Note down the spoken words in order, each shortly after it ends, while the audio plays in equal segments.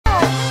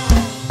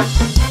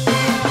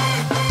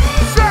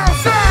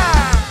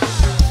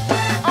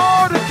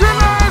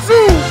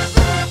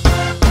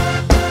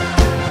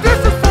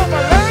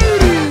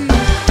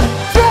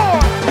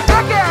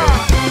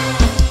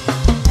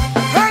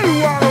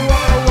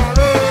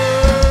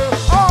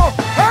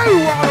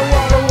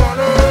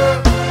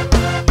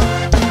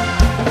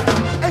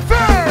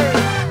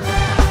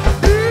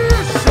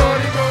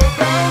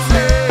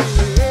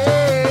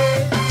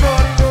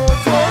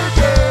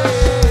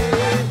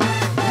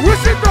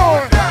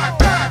doing?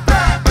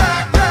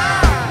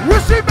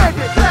 Will she make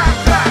it?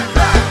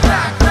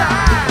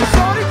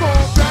 Shorty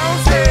gon'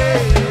 bounce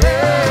it.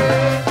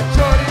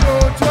 Shorty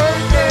gon'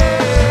 twerk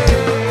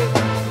it.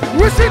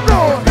 Will she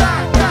doing?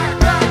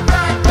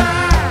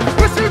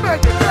 Will she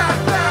make it?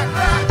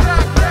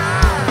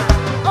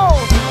 Oh,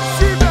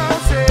 she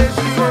bounces,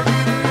 she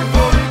working it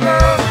for me,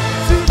 girl.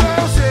 She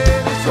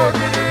bounces, it's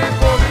working it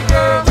for me,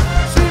 girl.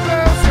 She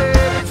bounces,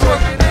 it's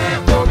working it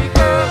for me,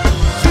 girl.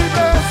 She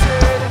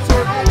bounces, it's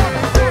working it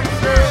for me,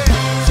 girl.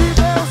 She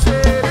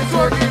bounces, it's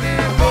working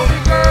it for me,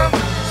 girl.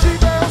 She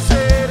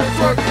bounces, it's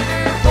working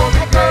it for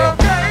me, girl.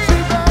 She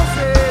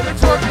bounces,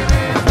 it's working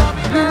it for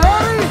me, girl. You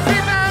ready?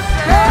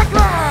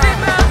 Backline,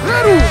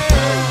 little.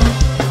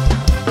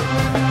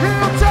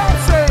 Hilltop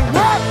say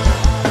what?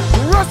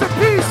 Rest in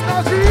peace,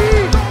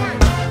 Najee.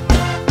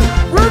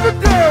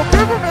 Riverdale,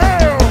 give him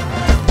hell.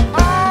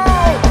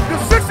 Oh, the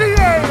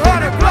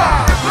 6800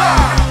 block.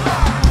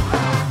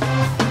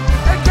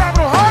 And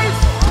Capitol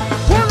Heights,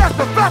 well, that's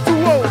the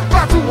Fatuo.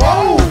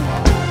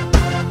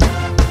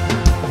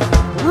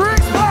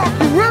 Rings Park,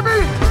 you with me?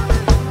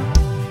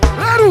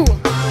 Little.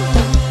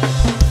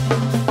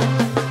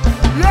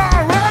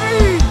 Y'all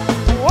ready?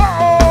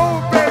 Uh-oh,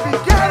 baby,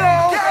 get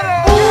up.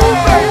 Ooh,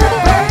 baby,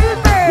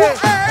 baby.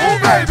 Ooh,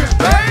 baby,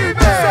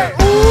 baby. Say,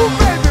 ooh,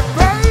 baby,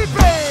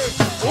 baby.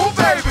 Ooh,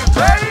 baby,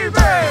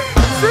 baby.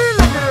 See,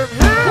 look at him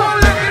here.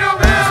 Look at him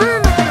here. See,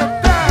 look at him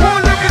down.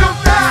 Look at him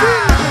down.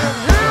 See, look at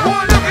him here.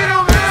 Look at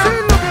him here.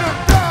 See, look at him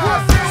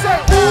down. Say,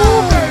 ooh,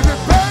 baby,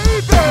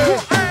 baby.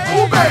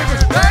 Ooh, baby,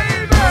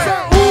 baby. Say,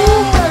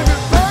 ooh, baby,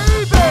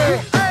 baby.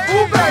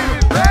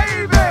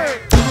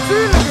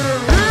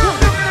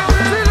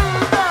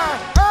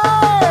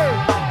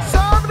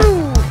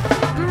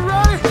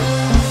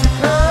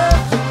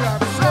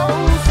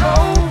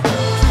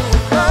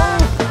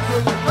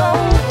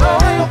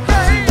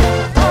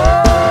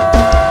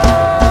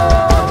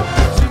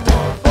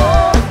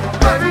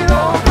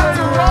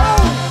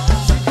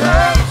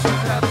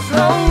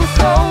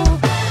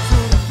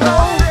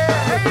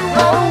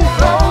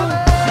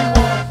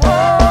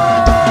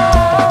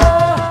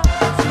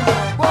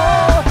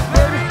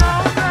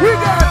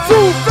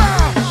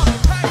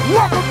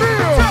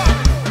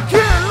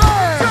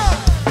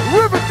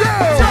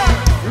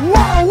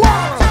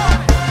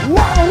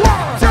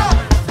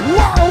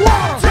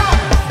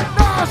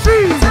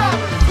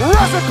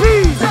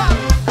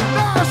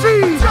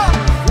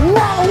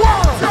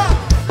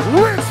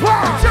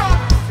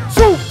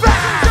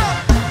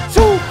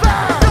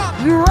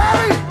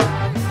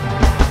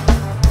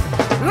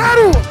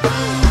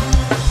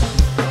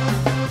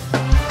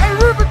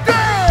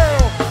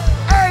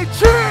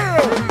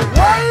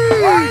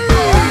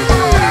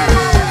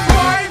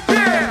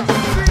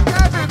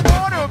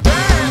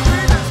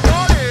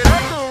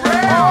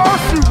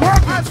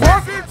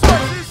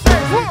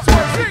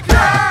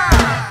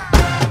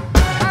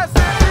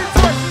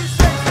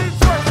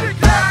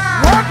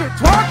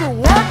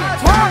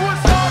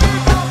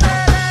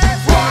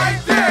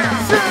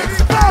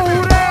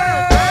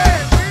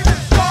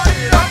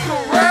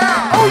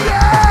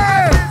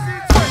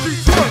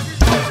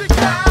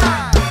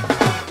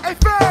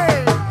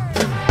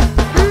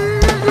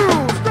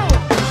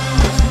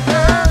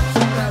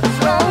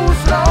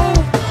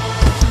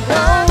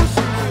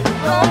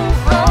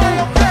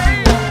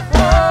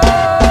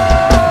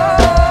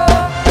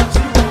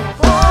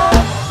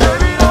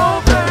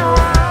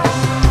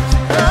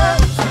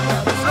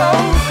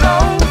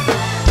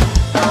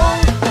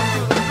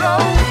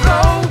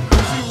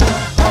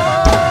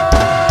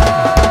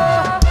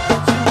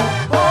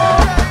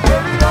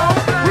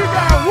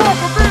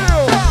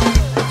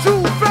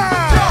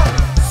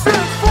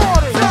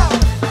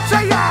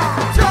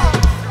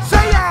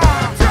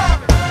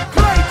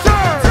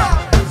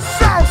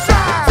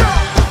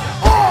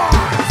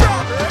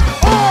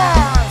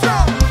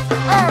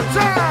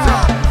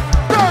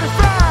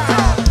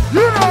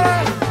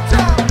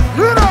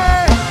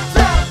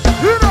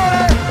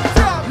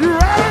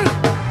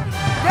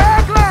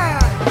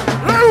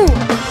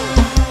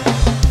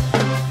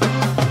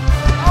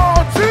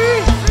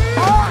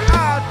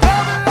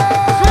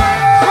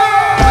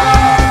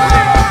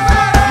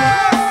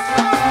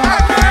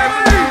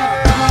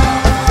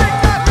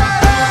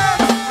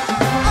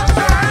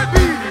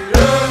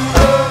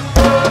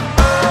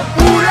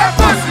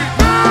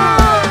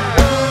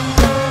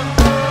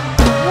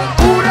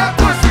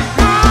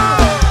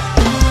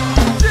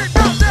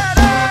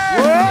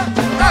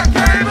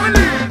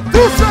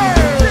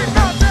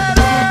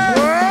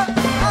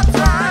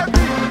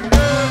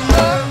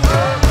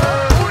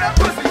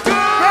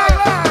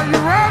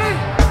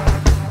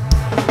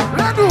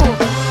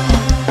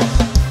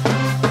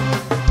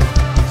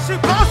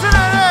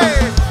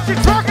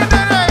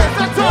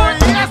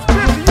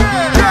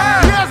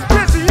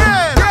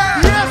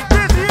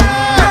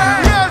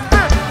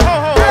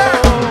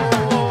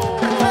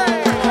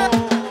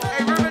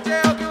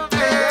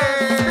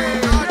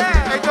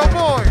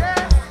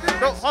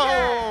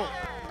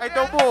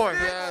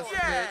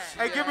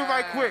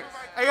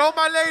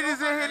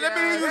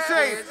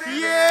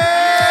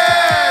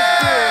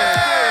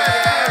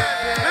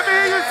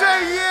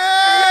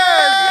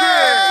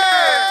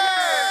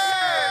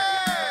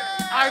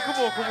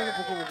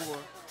 come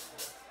on.